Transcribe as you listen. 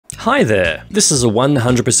Hi there, this is a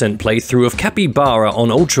 100% playthrough of Capybara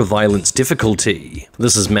on ultra-violence difficulty.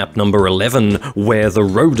 This is map number 11, where the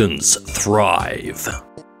rodents thrive.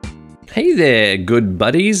 Hey there, good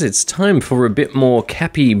buddies, it's time for a bit more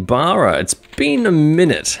Capybara. It's been a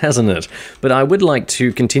minute, hasn't it? But I would like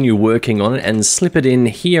to continue working on it and slip it in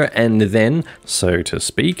here and then, so to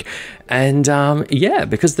speak. And yeah,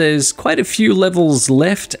 because there's quite a few levels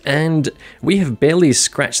left and we have barely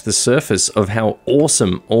scratched the surface of how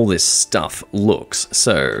awesome all this stuff looks.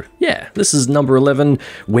 So yeah, this is number 11,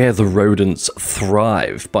 Where the Rodents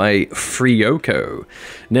Thrive by Fryuko.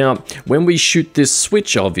 Now, when we shoot this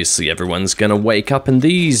switch, obviously everyone's gonna wake up and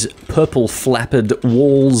these purple flapped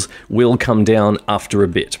walls will come down after a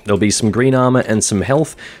bit. There'll be some green armor and some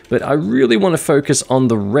health, but I really want to focus on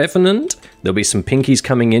the Revenant. There'll be some pinkies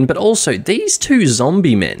coming in, but also these two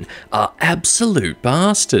zombie men are absolute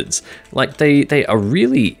bastards. Like they are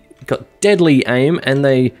really got deadly aim and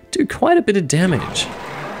they do quite a bit of damage.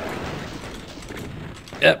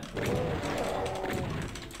 Yep.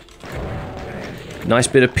 Nice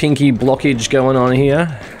bit of pinky blockage going on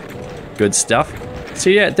here. Good stuff. So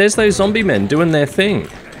yeah, there's those zombie men doing their thing.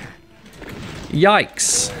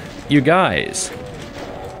 Yikes, you guys.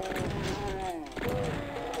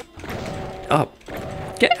 Oh,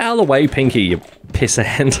 get out of the way, Pinky, you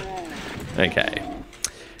pissant. Okay.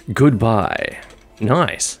 Goodbye.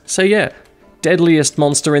 Nice. So yeah, deadliest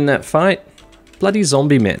monster in that fight? Bloody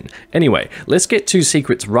zombie men. Anyway, let's get two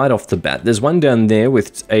secrets right off the bat. There's one down there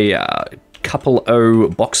with a couple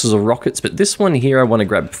of boxes of rockets, but this one here I want to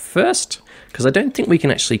grab first, because I don't think we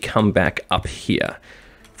can actually come back up here.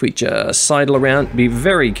 If we just sidle around, be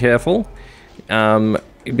very careful,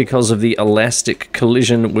 because of the elastic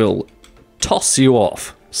collision will toss you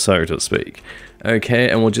off, so to speak. Okay,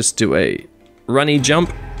 and we'll just do a runny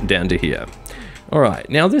jump down to here. Alright,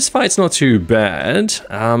 now this fight's not too bad.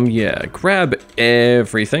 Yeah, grab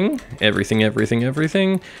everything.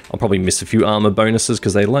 I'll probably miss a few armor bonuses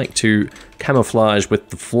because they like to camouflage with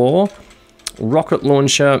the floor. Rocket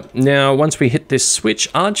launcher. Now, once we hit this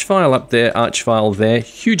switch, archvile up there, archvile there,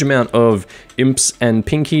 huge amount of imps and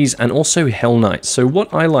pinkies, and also hell knights. So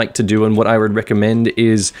what I like to do and what I would recommend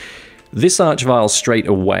is this archvile straight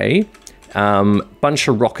away, bunch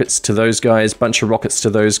of rockets to those guys, bunch of rockets to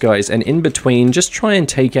those guys, and in between, just try and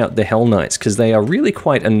take out the hell knights, because they are really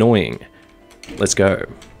quite annoying. Let's go.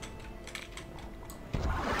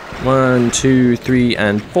 1, 2, 3,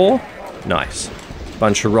 and 4. Nice.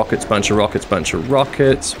 Bunch of rockets, bunch of rockets, bunch of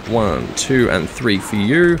rockets. 1, 2, and 3 for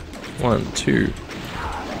you. 1, 2.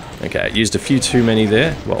 Okay, used a few too many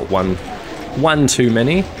there. Well, one too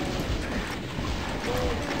many.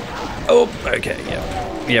 Oh, okay,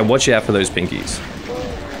 yeah. Yeah, watch out for those pinkies.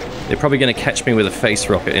 They're probably going to catch me with a face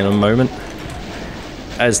rocket in a moment,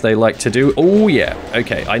 as they like to do. Oh, yeah.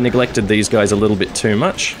 Okay, I neglected these guys a little bit too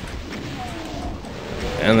much.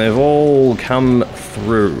 And they've all come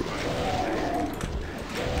through.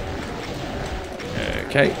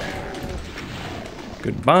 Okay.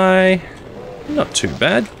 Goodbye. Not too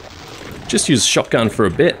bad. Just use shotgun for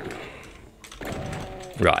a bit.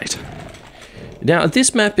 Right. Now,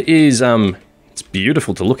 this map is, it's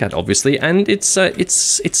beautiful to look at, obviously, and it's, I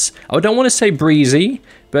don't want to say breezy,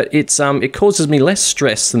 but it causes me less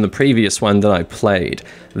stress than the previous one that I played.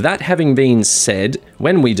 That having been said,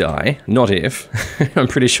 when we die, not if, I'm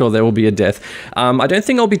pretty sure there will be a death, I don't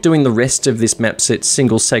think I'll be doing the rest of this map set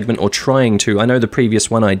single segment or trying to. I know the previous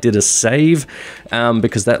one I did a save,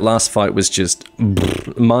 because that last fight was just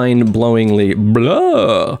mind-blowingly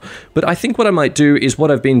blah. But I think what I might do is what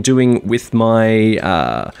I've been doing with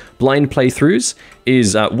my blind playthroughs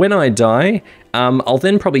is when I die, I'll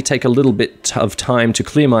then probably take a little bit of time to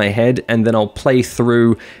clear my head, and then I'll play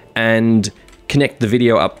through and connect the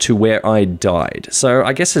video up to where I died. So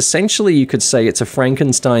I guess essentially you could say it's a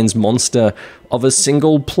Frankenstein's monster of a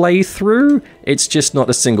single playthrough. It's just not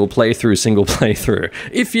a single playthrough,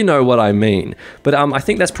 if you know what I mean. But I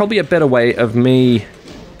think that's probably a better way of me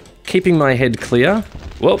keeping my head clear.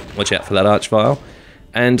 Whoa, watch out for that archvile.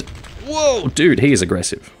 And, whoa, dude, he is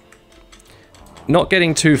aggressive. Not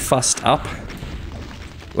getting too fussed up.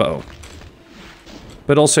 Whoa.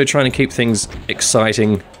 But also trying to keep things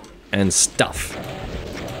exciting and stuff.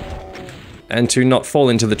 And to not fall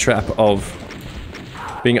into the trap of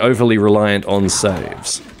being overly reliant on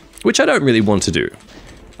saves. Which I don't really want to do.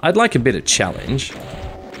 I'd like a bit of challenge.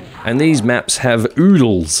 And these maps have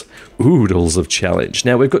oodles of challenge.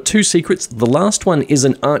 Now, we've got two secrets. The last one is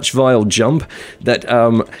an archvile jump that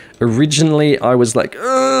originally I was like,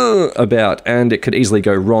 about, and it could easily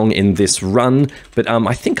go wrong in this run, but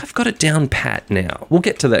I think I've got it down pat now. We'll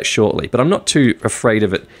get to that shortly, but I'm not too afraid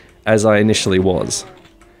of it as I initially was.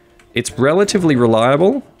 It's relatively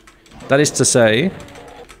reliable. That is to say,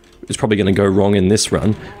 it's probably going to go wrong in this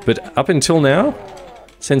run. But up until now,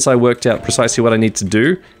 since I worked out precisely what I need to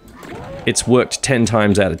do, it's worked 10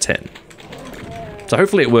 times out of 10. So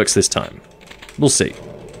hopefully it works this time. We'll see.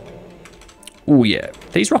 Oh yeah,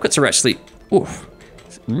 these rockets are actually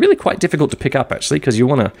really quite difficult to pick up actually, because you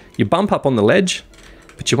bump up on the ledge,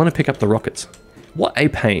 but you want to pick up the rockets. What a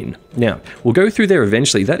pain. Now, we'll go through there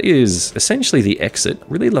eventually. That is essentially the exit.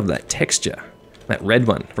 Really love that texture. That red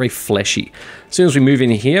one, very fleshy. As soon as we move in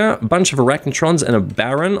here, a bunch of arachnotrons and a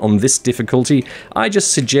baron on this difficulty. I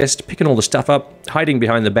just suggest picking all the stuff up, hiding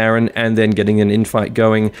behind the baron, and then getting an infight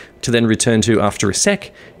going to then return to after a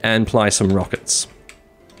sec and apply some rockets.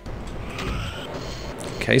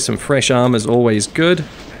 Okay, some fresh armor is always good.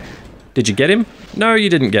 Did you get him? No, you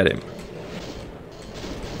didn't get him.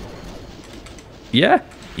 Yeah?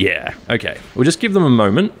 Yeah, okay. We'll just give them a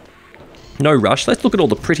moment. No rush. Let's look at all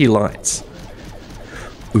the pretty lights.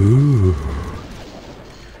 Ooh.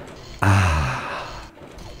 Ah.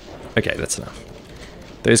 Okay, that's enough.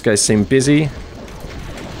 Those guys seem busy.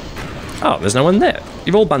 Oh, there's no one there.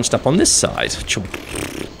 You've all bunched up on this side.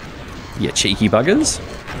 You cheeky buggers.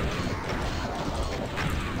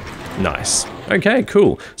 Nice. Okay,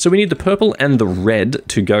 cool. So we need the purple and the red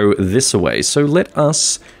to go this way. So let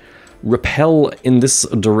us repel in this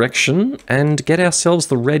direction and get ourselves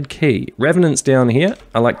the red key. Revenant's down here.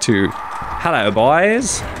 I like to... Hello,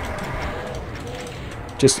 boys.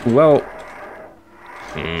 Just, well...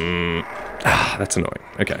 that's annoying.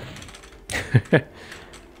 Okay.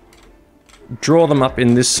 Draw them up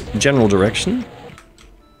in this general direction.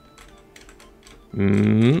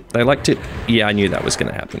 They like to... Yeah, I knew that was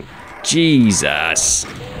going to happen. Jesus.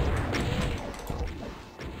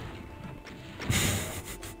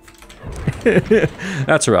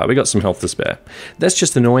 That's alright, we got some health to spare. That's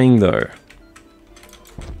just annoying though.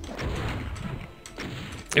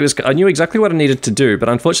 I knew exactly what I needed to do, but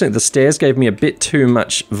unfortunately the stairs gave me a bit too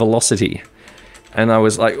much velocity. And I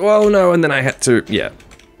was like, oh no, and then I had to,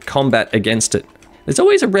 combat against it. There's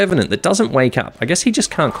always a revenant that doesn't wake up. I guess he just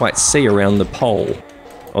can't quite see around the pole.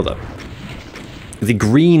 Or the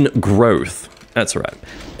green growth. That's right.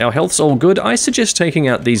 Our health's all good. I suggest taking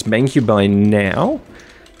out these Mancubi now,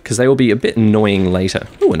 because they will be a bit annoying later.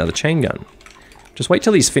 Oh, another chain gun. Just wait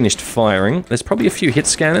till he's finished firing. There's probably a few hit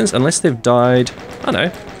scanners, unless they've died. Oh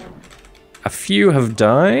no. A few have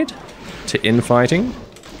died to infighting.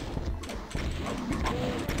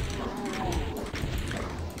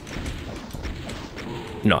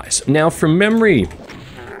 Nice. Now from memory,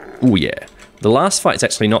 oh yeah, the last fight's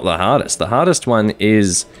actually not the hardest. The hardest one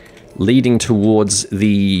is leading towards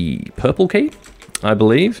the purple key, I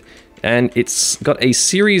believe. And it's got a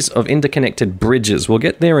series of interconnected bridges. We'll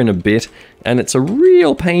get there in a bit, and it's a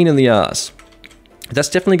real pain in the ass. That's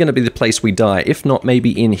definitely going to be the place we die, if not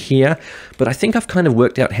maybe in here. But I think I've kind of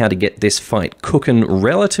worked out how to get this fight cooking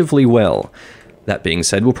relatively well. That being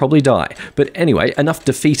said, we'll probably die. But anyway, enough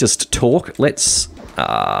defeatist talk. Let's...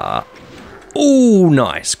 Oh,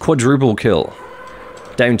 nice. Quadruple kill.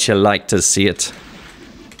 Don't you like to see it?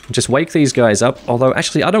 Just wake these guys up. Although,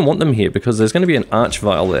 actually, I don't want them here because there's going to be an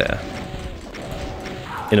archvile there.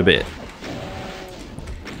 In a bit.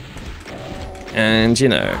 And, you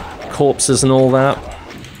know, corpses and all that.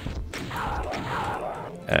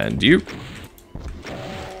 And you.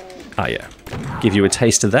 Ah, yeah. Give you a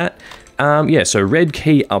taste of that. Yeah, so red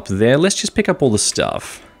key up there. Let's just pick up all the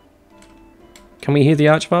stuff. Can we hear the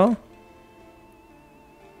archvile?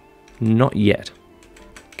 Not yet.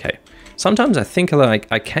 Okay. Sometimes I think like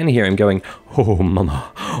I can hear him going, oh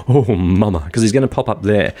mama, because he's going to pop up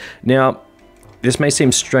there. Now, this may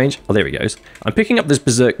seem strange. Oh, there he goes. I'm picking up this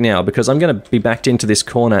berserk now because I'm going to be backed into this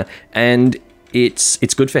corner, and it's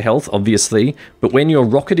good for health, obviously, but when you're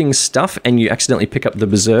rocketing stuff and you accidentally pick up the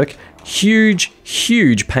berserk, huge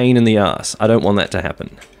pain in the ass. I don't want that to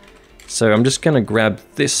happen. So I'm just going to grab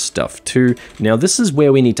this stuff too. Now this is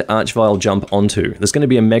where we need to archvile jump onto. There's going to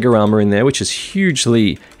be a mega armor in there, which is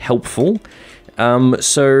hugely helpful.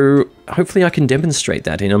 So hopefully I can demonstrate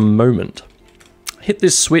that in a moment. Hit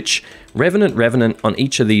this switch, Revenant on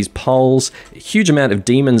each of these poles, a huge amount of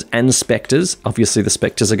demons and specters. Obviously the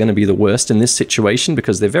specters are going to be the worst in this situation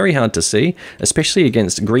because they're very hard to see, especially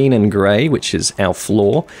against green and grey, which is our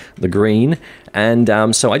flaw, the green. And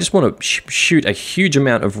so I just want to shoot a huge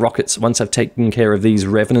amount of rockets once I've taken care of these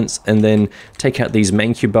revenants, and then take out these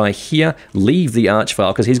Mancubi here, leave the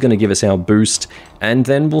archvile because he's going to give us our boost, and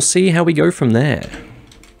then we'll see how we go from there.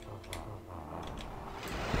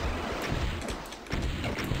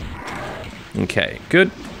 Okay,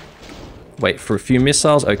 good. Wait for a few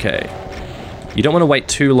missiles. Okay. You don't want to wait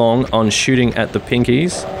too long on shooting at the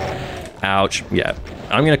pinkies. Ouch. Yeah.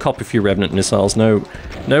 I'm going to cop a few Revenant missiles. No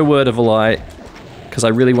word of a lie. Because I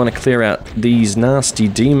really want to clear out these nasty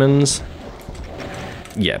demons.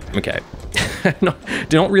 Yeah, okay.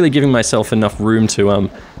 Not really giving myself enough room to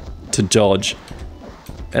dodge.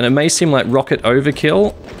 And it may seem like rocket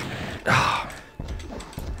overkill.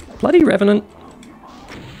 Bloody Revenant.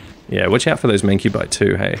 Yeah, watch out for those Mancubite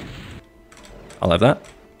too, hey. I'll have that.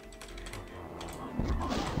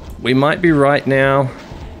 We might be right now.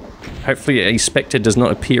 Hopefully a Spectre does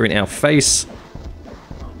not appear in our face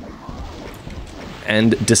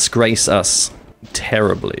and disgrace us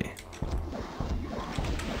terribly.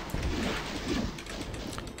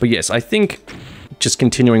 But yes, I think just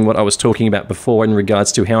continuing what I was talking about before in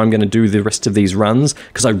regards to how I'm going to do the rest of these runs,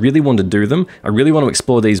 because I really want to do them. I really want to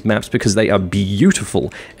explore these maps because they are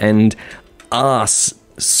beautiful and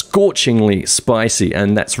scorchingly spicy,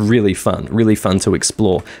 and that's really fun to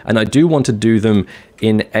explore. And I do want to do them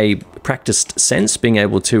in a practiced sense, being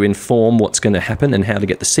able to inform what's going to happen and how to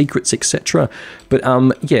get the secrets, etc. But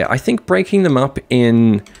yeah, I think breaking them up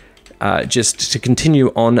in just to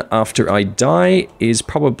continue on after I die is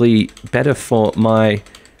probably better for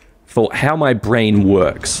how my brain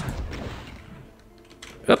works.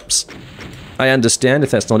 Oops. I understand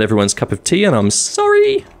if that's not everyone's cup of tea, and I'm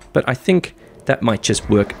sorry, but I think that might just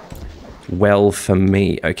work well for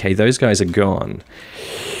me. Okay, those guys are gone.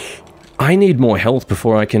 I need more health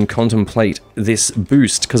before I can contemplate this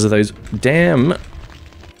boost because of those damn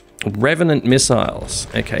Revenant missiles.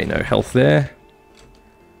 Okay, no health there.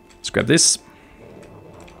 Let's grab this.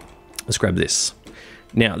 Let's grab this.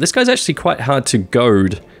 Now, this guy's actually quite hard to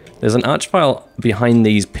goad. There's an archvile behind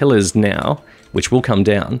these pillars now, which will come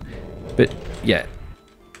down. But, yeah,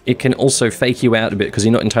 it can also fake you out a bit because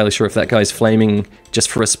you're not entirely sure if that guy's flaming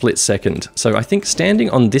just for a split second. So I think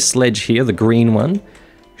standing on this ledge here, the green one,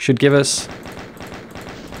 should give us...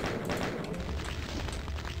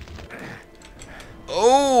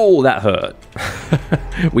 Oh, that hurt.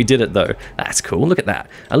 We did it though. That's cool. Look at that.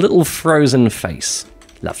 A little frozen face.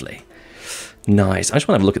 Lovely. Nice. I just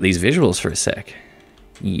want to have a look at these visuals for a sec.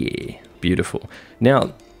 Yeah, beautiful.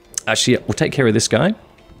 Now, actually, we'll take care of this guy.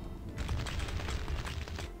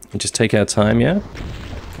 And just take our time, yeah?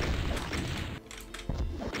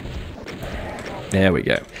 There we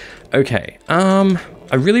go. Okay,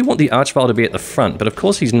 I really want the Archvile to be at the front, but of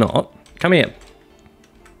course he's not. Come here.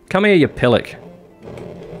 Come here, you pillock.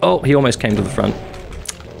 Oh, he almost came to the front.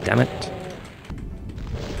 Damn it.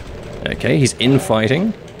 Okay, he's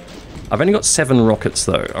infighting. I've only got 7 rockets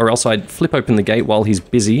though, or else I'd flip open the gate while he's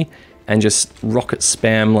busy and just rocket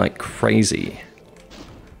spam like crazy.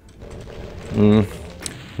 No,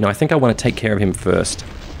 I think I want to take care of him first.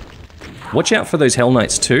 Watch out for those Hell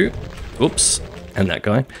Knights too. Oops. And that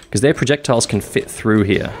guy. Because their projectiles can fit through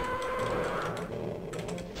here.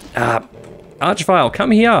 Archvile, come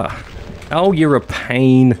here. Oh, you're a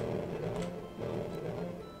pain.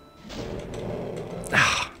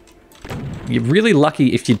 You're really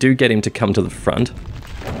lucky if you do get him to come to the front.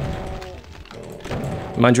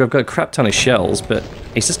 Mind you, I've got a crap ton of shells, but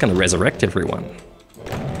he's just going to resurrect everyone.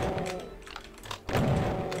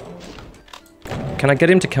 Can I get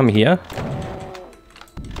him to come here?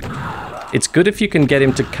 It's good if you can get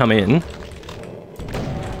him to come in,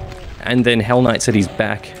 and then Hell Knights at his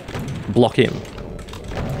back block him.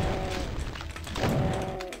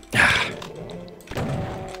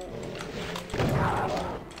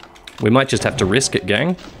 We might just have to risk it,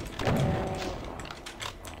 gang.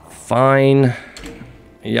 Fine.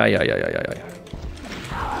 Yeah.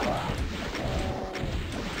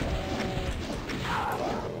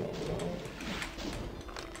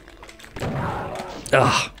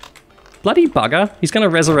 Ugh. Bloody bugger. He's gonna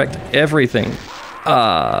resurrect everything.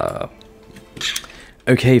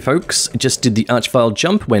 Okay, folks. Just did the Archvile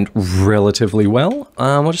jump. Went relatively well.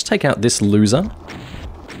 We'll just take out this loser.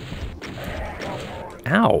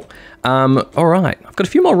 Ow. Alright. I've got a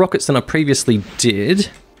few more rockets than I previously did.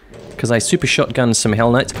 Because I super shotgunned some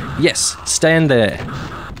Hell Knights. Yes, stand there.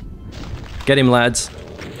 Get him, lads.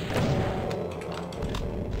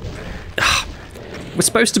 We're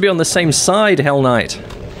supposed to be on the same side, Hell Knight.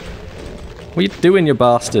 What are you doing, you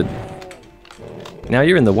bastard? Now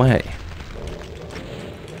you're in the way.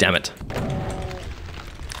 Damn it.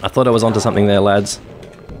 I thought I was onto something there, lads.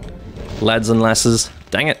 Lads and lasses.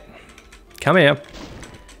 Dang it. Come here.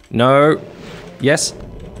 No. Yes.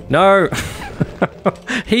 No.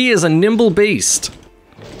 He is a nimble beast.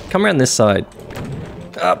 Come around this side.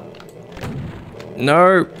 Up.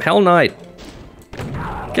 No. Hell Knight.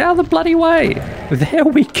 Get out of the bloody way. There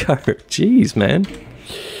we go. Jeez, man.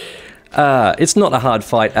 It's not a hard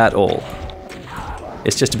fight at all.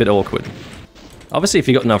 It's just a bit awkward. Obviously, if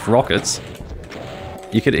you got enough rockets,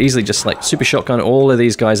 you could easily just like super shotgun all of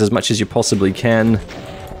these guys as much as you possibly can.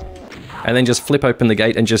 And then just flip open the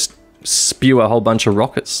gate and just spew a whole bunch of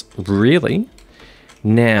rockets. Really?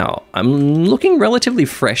 Now, I'm looking relatively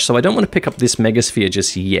fresh, so I don't want to pick up this Megasphere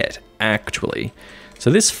just yet, actually. So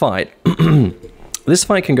this fight, this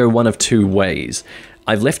fight can go one of two ways.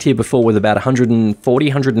 I've left here before with about 140,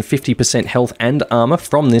 150% health and armor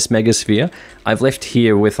from this Megasphere. I've left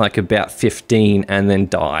here with like about 15 and then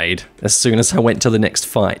died as soon as I went to the next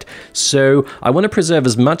fight. So I want to preserve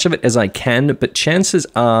as much of it as I can, but chances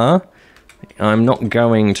are I'm not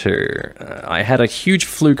going to. I had a huge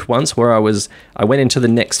fluke once where I went into the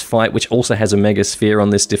next fight, which also has a Megasphere on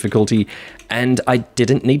this difficulty, and I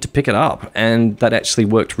didn't need to pick it up, and that actually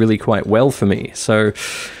worked really quite well for me. So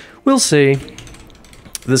we'll see.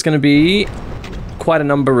 There's going to be quite a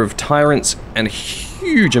number of tyrants and a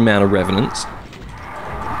huge amount of revenants.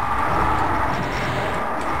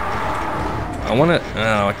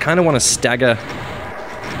 I kind of want to stagger.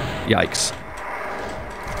 Yikes.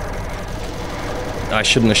 I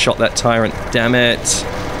shouldn't have shot that tyrant, damn it.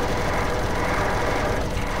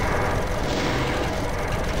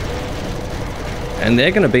 And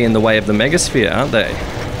they're going to be in the way of the Megasphere, aren't they?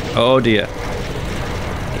 Oh dear.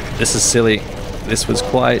 This is silly. This was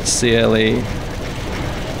quite silly.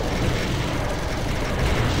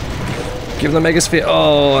 Give them the Megasphere.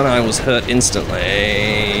 Oh, and I was hurt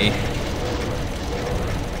instantly.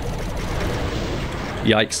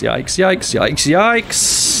 Yikes, yikes, yikes, yikes,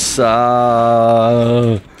 yikes.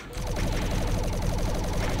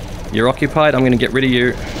 You're occupied. I'm going to get rid of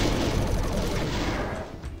you.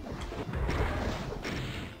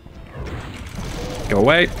 Go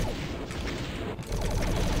away.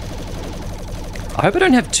 I hope I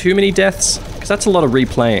don't have too many deaths, because that's a lot of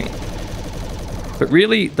replaying. But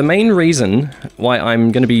really, the main reason why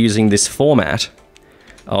I'm going to be using this format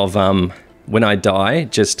of when I die,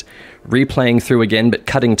 just replaying through again, but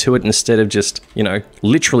cutting to it instead of just, you know,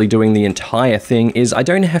 literally doing the entire thing, is I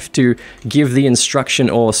don't have to give the instruction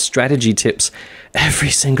or strategy tips every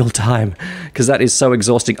single time, because that is so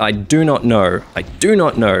exhausting. I do not know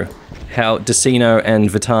how Decino and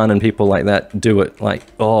Vatan and people like that do it. Like,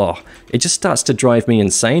 oh, it just starts to drive me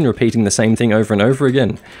insane repeating the same thing over and over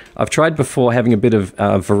again. I've tried before having a bit of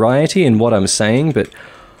variety in what I'm saying, but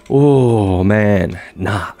oh man,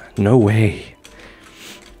 nah, no way.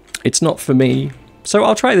 It's not for me. So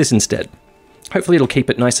I'll try this instead. Hopefully it'll keep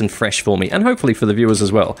it nice and fresh for me, and hopefully for the viewers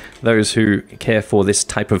as well, those who care for this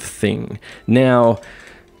type of thing. Now,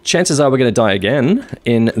 chances are we're going to die again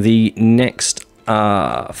in the next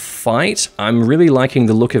fight. I'm really liking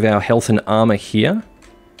the look of our health and armor here.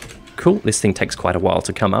 Cool, this thing takes quite a while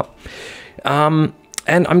to come up. And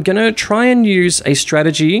I'm gonna try and use a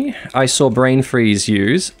strategy I saw Brain Freeze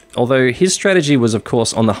use, although his strategy was of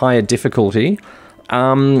course on the higher difficulty,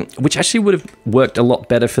 which actually would have worked a lot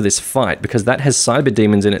better for this fight, because that has cyber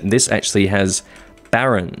demons in it, and this actually has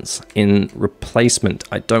barons in replacement.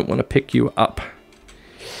 I don't want to pick you up.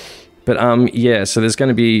 But yeah, so there's going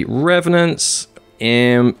to be revenants,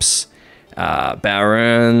 imps,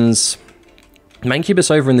 barons, Mancubus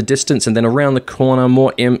over in the distance, and then around the corner,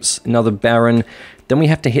 more imps, another baron. Then we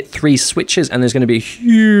have to hit 3 switches, and there's going to be a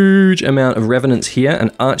huge amount of revenants here,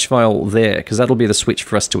 and archvile there, because that'll be the switch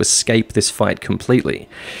for us to escape this fight completely.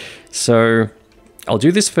 So I'll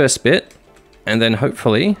do this first bit, and then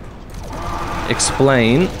hopefully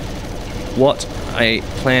explain what I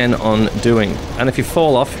plan on doing. And if you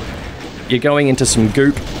fall off, you're going into some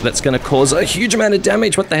goop that's going to cause a huge amount of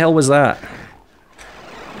damage. What the hell was that?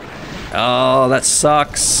 Oh, that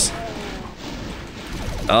sucks.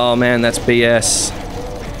 Oh man, that's BS.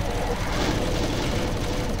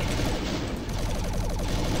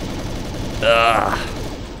 Ugh.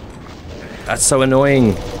 That's so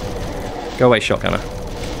annoying. Go away, shotgunner.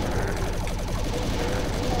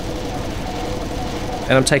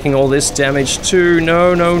 And I'm taking all this damage too.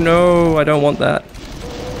 No, no, no. I don't want that.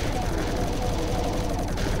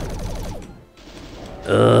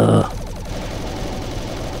 Ugh.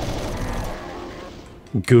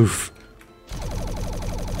 Goof.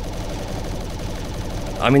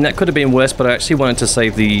 I mean, that could have been worse, but I actually wanted to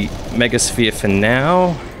save the Megasphere for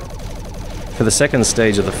now. For the second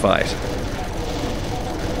stage of the fight.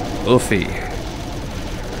 Oofy.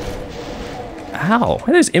 Ow, why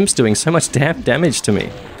are those imps doing so much damage to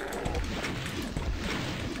me?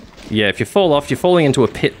 Yeah, if you fall off, you're falling into a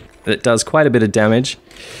pit that does quite a bit of damage.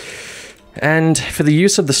 And for the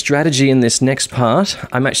use of the strategy in this next part,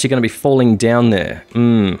 I'm actually going to be falling down there.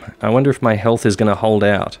 I wonder if my health is going to hold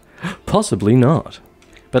out. Possibly not.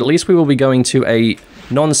 But at least we will be going to a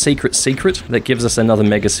non-secret secret that gives us another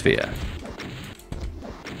Megasphere.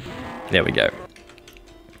 There we go.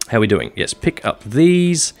 How are we doing? Yes, pick up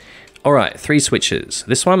these. All right, 3 switches.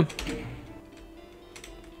 This one.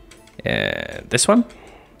 And this one.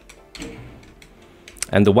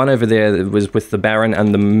 And the one over there that was with the Baron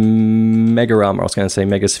and the Mega Armor, I was going to say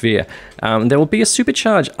Megasphere. There will be a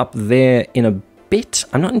supercharge up there in a bit.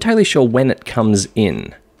 I'm not entirely sure when it comes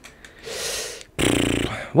in.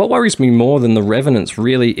 What worries me more than the Revenants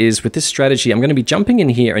really is with this strategy, I'm going to be jumping in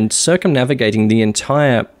here and circumnavigating the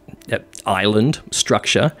entire island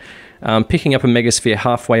structure, picking up a Megasphere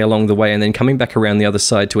halfway along the way and then coming back around the other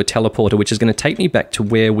side to a teleporter, which is going to take me back to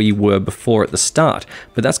where we were before at the start.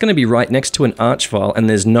 But that's going to be right next to an archvile and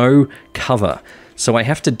there's no cover. So I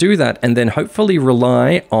have to do that and then hopefully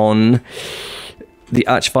rely on the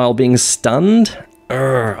archvile being stunned.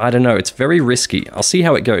 I don't know, it's very risky. I'll see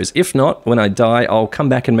how it goes. If not, when I die, I'll come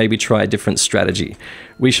back and maybe try a different strategy.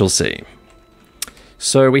 We shall see.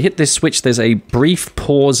 So we hit this switch, there's a brief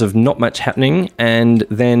pause of not much happening, and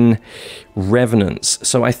then Revenants.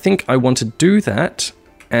 So I think I want to do that,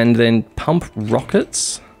 and then pump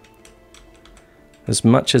rockets as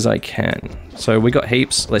much as I can. So we got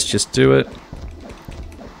heaps, let's just do it.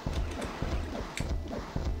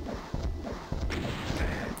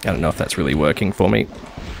 I don't know if that's really working for me.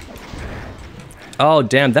 Oh,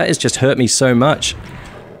 damn, that has just hurt me so much.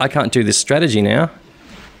 I can't do this strategy now.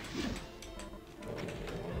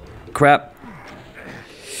 Crap.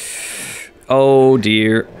 Oh,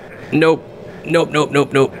 dear. Nope. Nope, nope,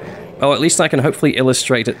 nope, nope. Oh, at least I can hopefully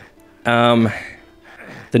illustrate it the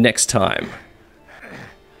next time.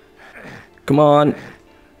 Come on.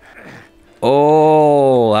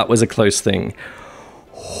 Oh, that was a close thing.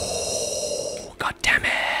 Oh, God damn it.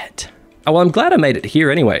 Oh, well, I'm glad I made it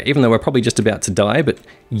here anyway, even though we're probably just about to die, but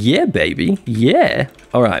yeah, baby, yeah.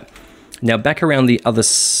 All right, now back around the other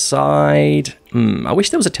side. I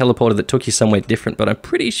wish there was a teleporter that took you somewhere different, but I'm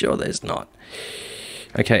pretty sure there's not.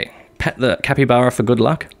 Okay, pat the Capybara for good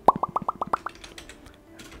luck.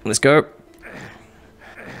 Let's go.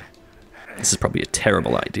 This is probably a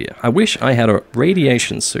terrible idea. I wish I had a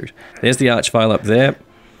radiation suit. There's the archvile up there.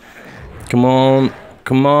 Come on,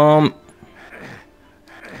 come on.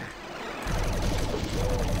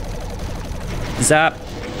 Zap.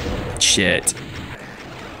 Shit.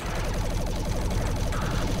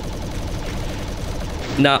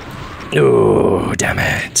 Nah. Oh, damn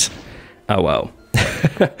it. Oh, well.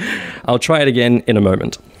 I'll try it again in a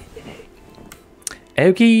moment.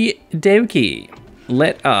 Okie dokie.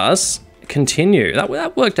 Let us continue.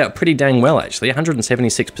 That worked out pretty dang well, actually.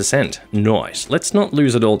 176%. Nice. Let's not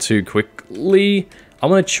lose it all too quickly. I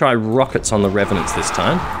want to try rockets on the Revenants this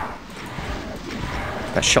time.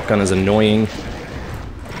 That shotgun is annoying.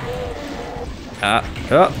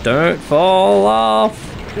 Oh, don't fall off.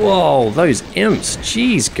 Whoa, those imps.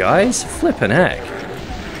 Jeez, guys. Flippin' heck.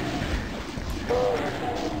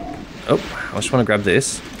 Oh, I just want to grab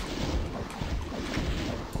this.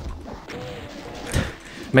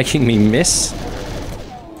 Making me miss.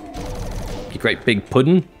 You great big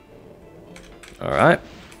puddin'. Alright.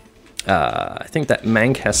 I think that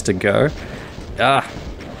mank has to go.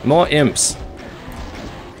 More imps.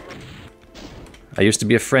 I used to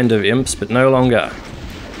be a friend of imps, but no longer.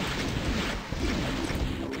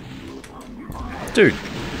 Dude.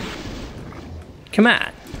 Come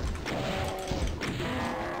on.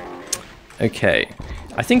 Okay.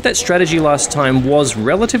 I think that strategy last time was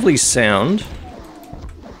relatively sound.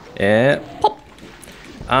 Yeah. Pop.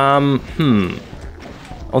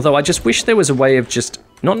 Although I just wish there was a way of just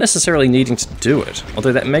not necessarily needing to do it.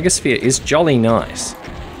 Although that Megasphere is jolly nice.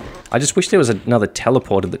 I just wish there was another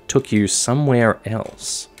teleporter that took you somewhere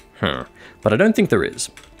else. But I don't think there is.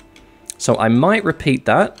 So I might repeat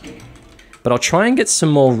that. But I'll try and get some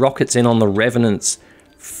more rockets in on the Revenants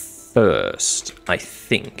first, I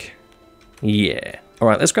think. Yeah.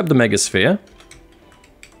 Alright, let's grab the Megasphere.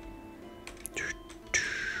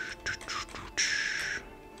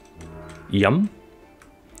 Yum.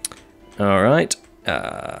 Alright.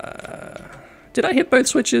 Did I hit both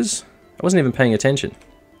switches? I wasn't even paying attention.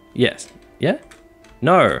 Yes. Yeah?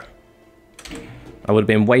 No. I would have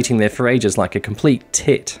been waiting there for ages like a complete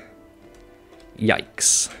tit.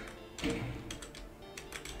 Yikes.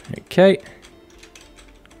 Okay.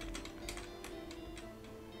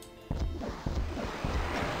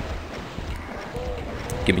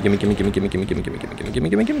 Gimme, gimme, gimme, gimme, gimme, gimme, gimme, gimme, gimme, gimme, gimme,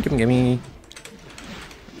 gimme, gimme, gimme, gimme.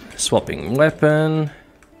 Swapping weapon.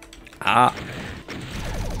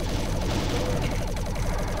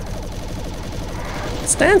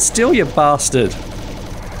 Stand still, you bastard.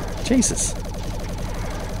 Jesus.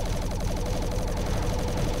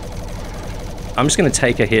 I'm just gonna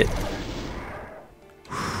take a hit.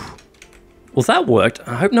 Well, that worked.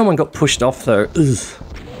 I hope no one got pushed off, though. Ugh.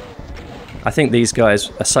 I think these guys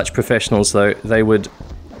are such professionals, though. They would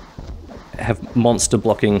have monster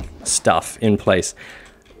blocking stuff in place.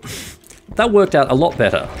 That worked out a lot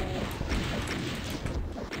better.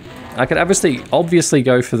 I could obviously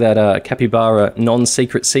go for that Capybara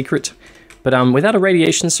non-secret secret, but without a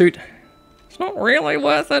radiation suit, it's not really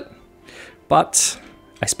worth it. But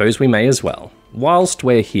I suppose we may as well. Whilst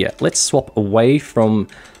we're here, let's swap away from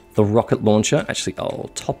the rocket launcher. Actually, I'll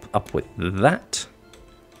top up with that.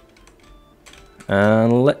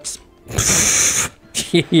 And let's...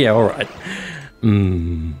 yeah, alright.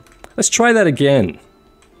 Let's try that again.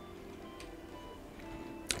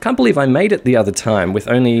 I can't believe I made it the other time with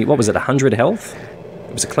only, what was it, 100 health?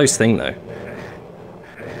 It was a close thing, though.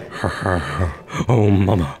 Oh,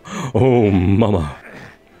 mama. Oh, mama.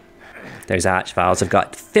 Those archviles have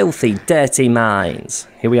got filthy, dirty minds.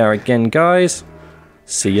 Here we are again, guys.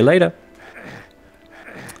 See you later.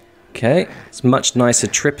 Okay, it's a much nicer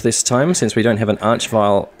trip this time since we don't have an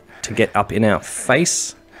archvile to get up in our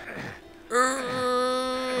face. A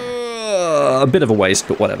bit of a waste,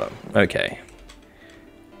 but whatever. Okay.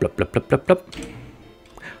 Blup, blup, blup, blup, blup.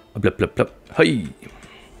 Blup, blup, blup. Hey.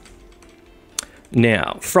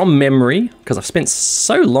 Now, from memory, because I've spent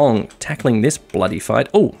so long tackling this bloody fight.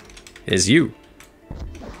 Oh, here's you.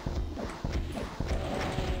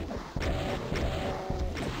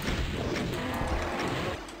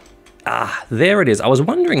 Ah, there it is. I was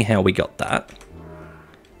wondering how we got that.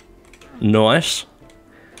 Nice.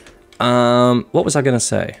 What was I going to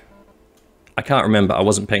say? I can't remember. I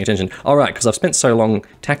wasn't paying attention. All right, because I've spent so long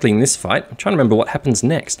tackling this fight. I'm trying to remember what happens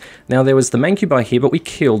next. Now, there was the Mancubi here, but we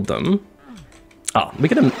killed them. Oh, we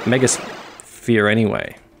get a Megasphere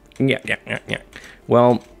anyway. Yeah.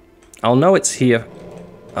 Well, I'll know it's here.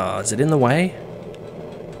 Is it in the way?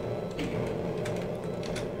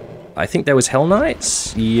 I think there was Hell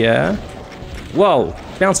Knights. Yeah. Whoa,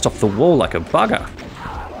 bounced off the wall like a bugger.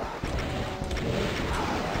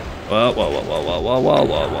 Whoa, whoa, whoa, whoa, whoa, whoa, whoa,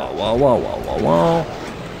 whoa, whoa, whoa, whoa,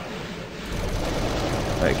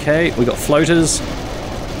 whoa. Okay, we got floaters.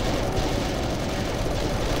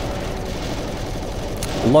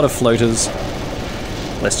 A lot of floaters.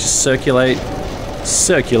 Let's just circulate.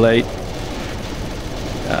 Circulate.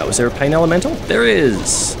 Was there a pain elemental? There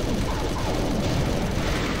is.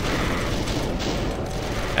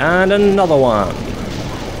 And another one.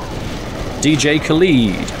 DJ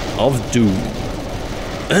Khalid of Doom.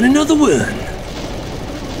 And another one.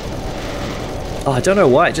 Oh, I don't know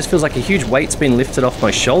why. It just feels like a huge weight's been lifted off my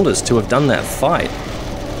shoulders to have done that fight.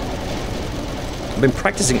 I've been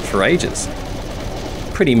practicing it for ages.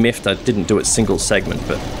 Pretty miffed I didn't do it single segment,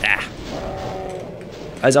 but ah.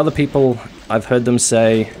 As other people, I've heard them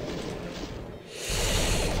say,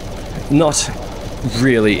 not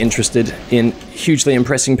really interested in hugely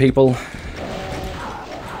impressing people.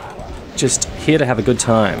 Just here to have a good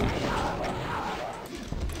time.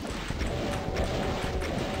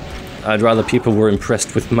 I'd rather people were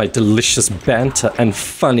impressed with my delicious banter and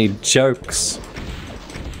funny jokes.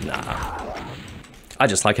 Nah. I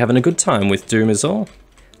just like having a good time with Doom is all.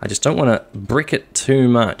 I just don't want to brick it too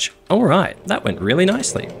much. Alright, that went really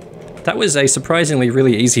nicely. That was a surprisingly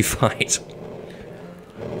really easy fight.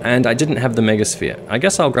 And I didn't have the Megasphere. I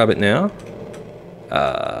guess I'll grab it now.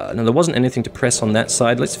 No, there wasn't anything to press on that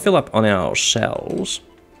side. Let's fill up on our shells.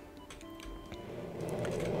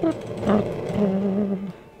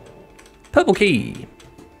 Purple key.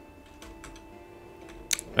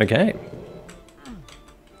 Okay.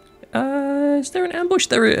 Is there an ambush?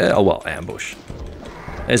 There is. Oh well, ambush.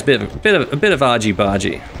 There's a bit of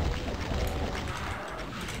argy-bargy.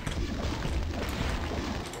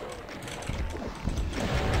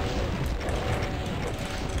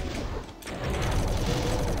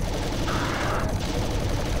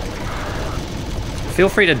 Feel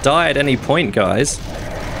free to die at any point, guys.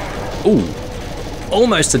 Ooh,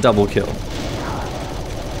 almost a double kill.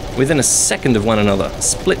 Within a second of one another, a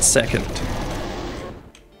split second.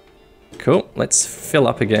 Cool, let's fill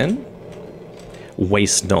up again.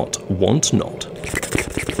 Waste not, want not.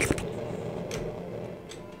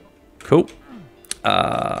 Cool.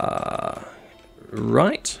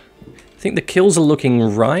 Right. I think the kills are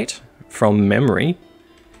looking right from memory.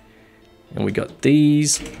 And we got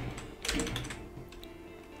these.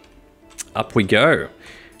 Up we go.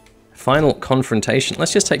 Final confrontation.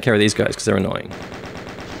 Let's just take care of these guys because they're annoying.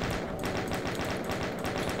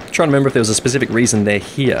 I'm trying to remember if there was a specific reason they're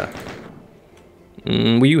here.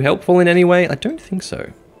 Were you helpful in any way? I don't think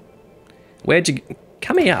so. Where'd you...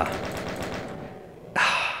 Come here.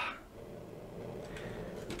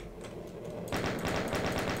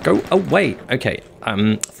 Go away. Okay.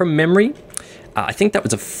 From memory, I think that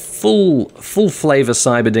was a full flavor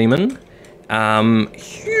cyber demon.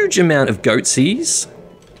 Huge amount of goatsies.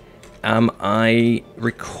 I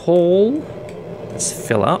recall, let's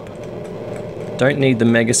fill up. Don't need the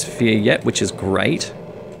megasphere yet, which is great.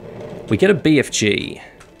 We get a BFG.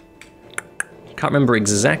 Can't remember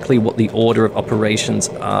exactly what the order of operations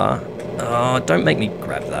are. Oh, don't make me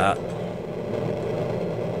grab that.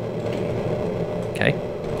 Okay.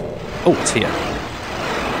 Oh, it's here.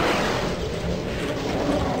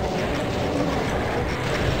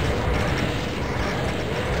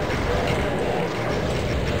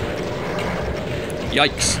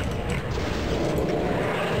 Yikes.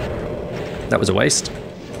 That was a waste.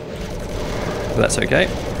 But that's okay.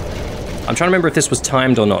 I'm trying to remember if this was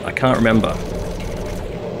timed or not. I can't remember.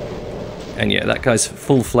 And yeah, that guy's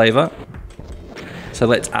full flavor. So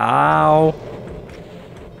let's... Ow!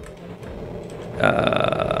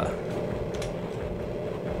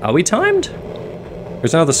 Are we timed?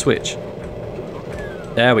 There's another switch.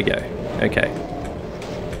 There we go. Okay.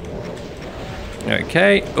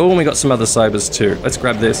 Okay. Oh, and we got some other cybers too. Let's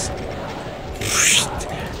grab this.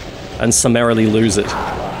 And summarily lose it.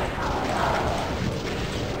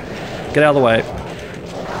 Get out of the way.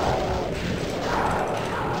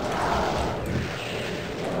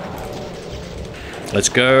 Let's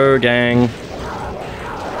go, gang.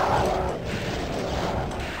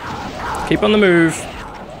 Keep on the move.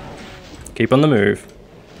 Keep on the move.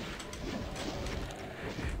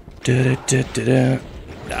 Da-da-da-da-da.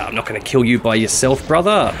 No, I'm not going to kill you by yourself,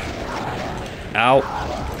 brother. Ow.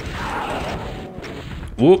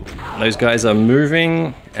 Whoop. Those guys are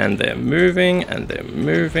moving, and they're moving, and they're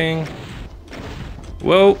moving.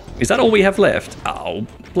 Whoa. Is that all we have left? Oh,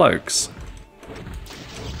 blokes.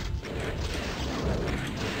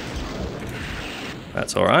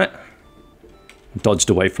 That's all right. Dodged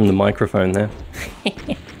away from the microphone there.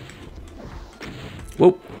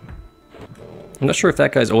 Whoa. I'm not sure if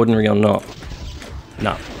that guy's ordinary or not.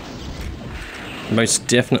 No. Most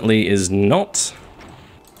definitely is not.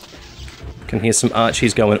 Can hear some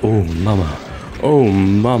Archies going, oh mama, oh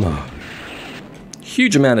mama.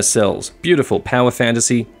 Huge amount of cells. Beautiful. Power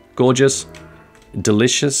fantasy. Gorgeous.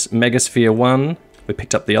 Delicious. Megasphere 1. We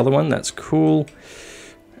picked up the other one. That's cool.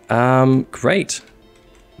 Great.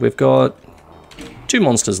 We've got 2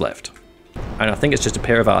 monsters left. And I think it's just a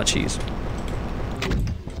pair of Archies.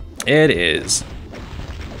 It is.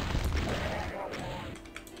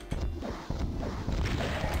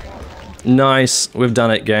 Nice. We've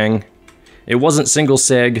done it, gang. It wasn't single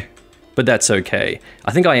seg, but that's okay.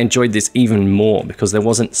 I think I enjoyed this even more because there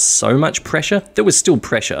wasn't so much pressure. There was still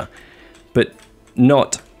pressure, but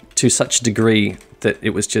not to such a degree that it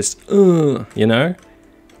was just, you know?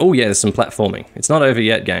 Oh yeah, there's some platforming. It's not over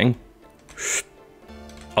yet, gang.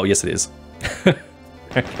 Oh, yes it is.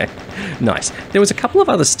 Okay, nice. There was a couple of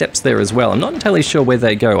other steps there as well. I'm not entirely sure where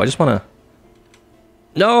they go. I just want to...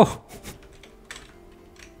 No!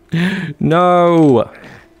 No!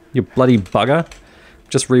 You bloody bugger.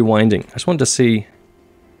 Just rewinding. I just wanted to see...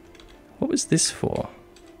 What was this for?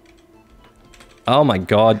 Oh my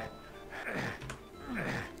god.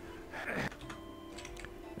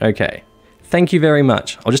 Okay. Thank you very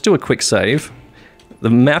much. I'll just do a quick save. The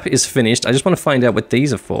map is finished. I just want to find out what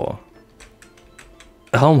these are for.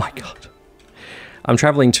 Oh my god. I'm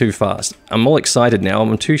traveling too fast. I'm all excited now.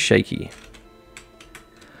 I'm too shaky.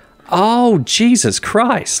 Oh, Jesus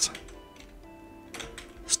Christ.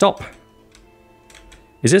 Stop.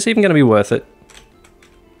 Is this even going to be worth it?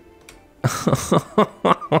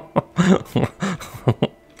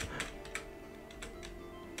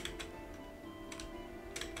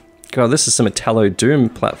 God, this is some Italo Doom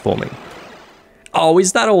platforming. Oh,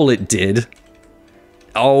 is that all it did?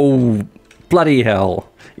 Oh, bloody hell.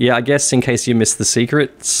 Yeah, I guess in case you missed the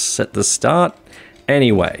secrets at the start.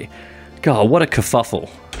 Anyway, God, what a kerfuffle.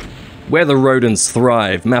 Where the Rodents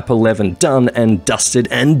Thrive, Map 11, done and dusted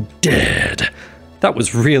and dead. That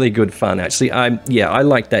was really good fun, actually. I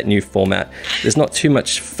like that new format. There's not too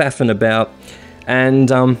much faffing about.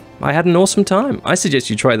 And I had an awesome time. I suggest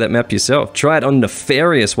you try that map yourself. Try it on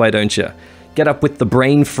Nefarious, why don't you? Get up with the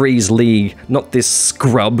Brain Freeze League, not this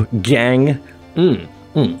scrub gang. Oh,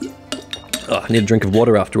 I need a drink of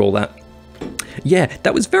water after all that. Yeah,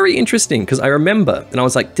 that was very interesting, because I remember, and I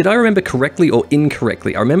was like, did I remember correctly or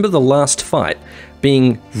incorrectly? I remember the last fight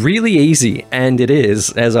being really easy, and it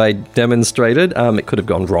is, as I demonstrated. It could have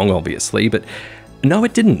gone wrong, obviously, but no,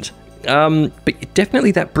 it didn't. But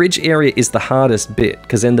definitely that bridge area is the hardest bit,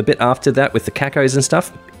 because then the bit after that with the cacos and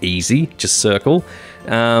stuff, easy, just circle.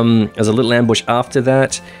 There's a little ambush after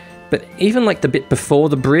that. But even like the bit before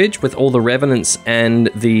the bridge with all the revenants and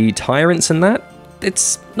the tyrants and that,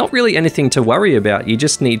 it's not really anything to worry about. You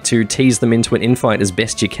just need to tease them into an infight as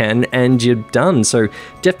best you can, and you're done. So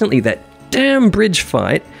definitely that damn bridge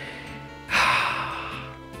fight.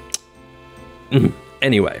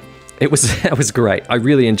 Anyway, that was great. I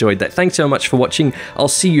really enjoyed that. Thanks so much for watching. I'll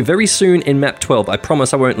see you very soon in Map 12. I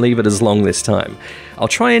promise I won't leave it as long this time. I'll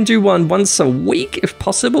try and do one once a week if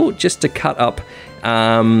possible, just to cut up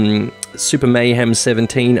Super Mayhem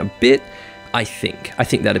 17 a bit. I think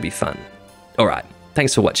that'd be fun. All right.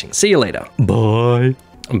 Thanks for watching. See you later. Bye.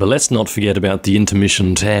 But let's not forget about the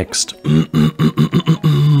intermission text.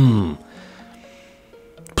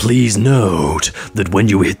 Please note that when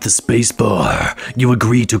you hit the spacebar, you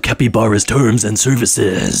agree to Capybara's terms and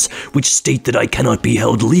services, which state that I cannot be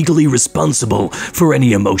held legally responsible for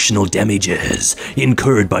any emotional damages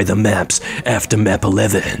incurred by the maps after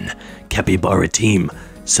Map11. Capybara team,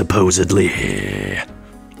 supposedly.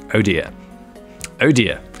 Oh dear. Oh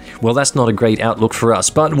dear. Well, that's not a great outlook for us,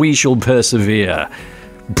 but we shall persevere.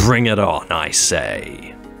 Bring it on, I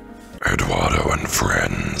say. Eduardo and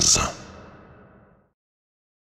friends.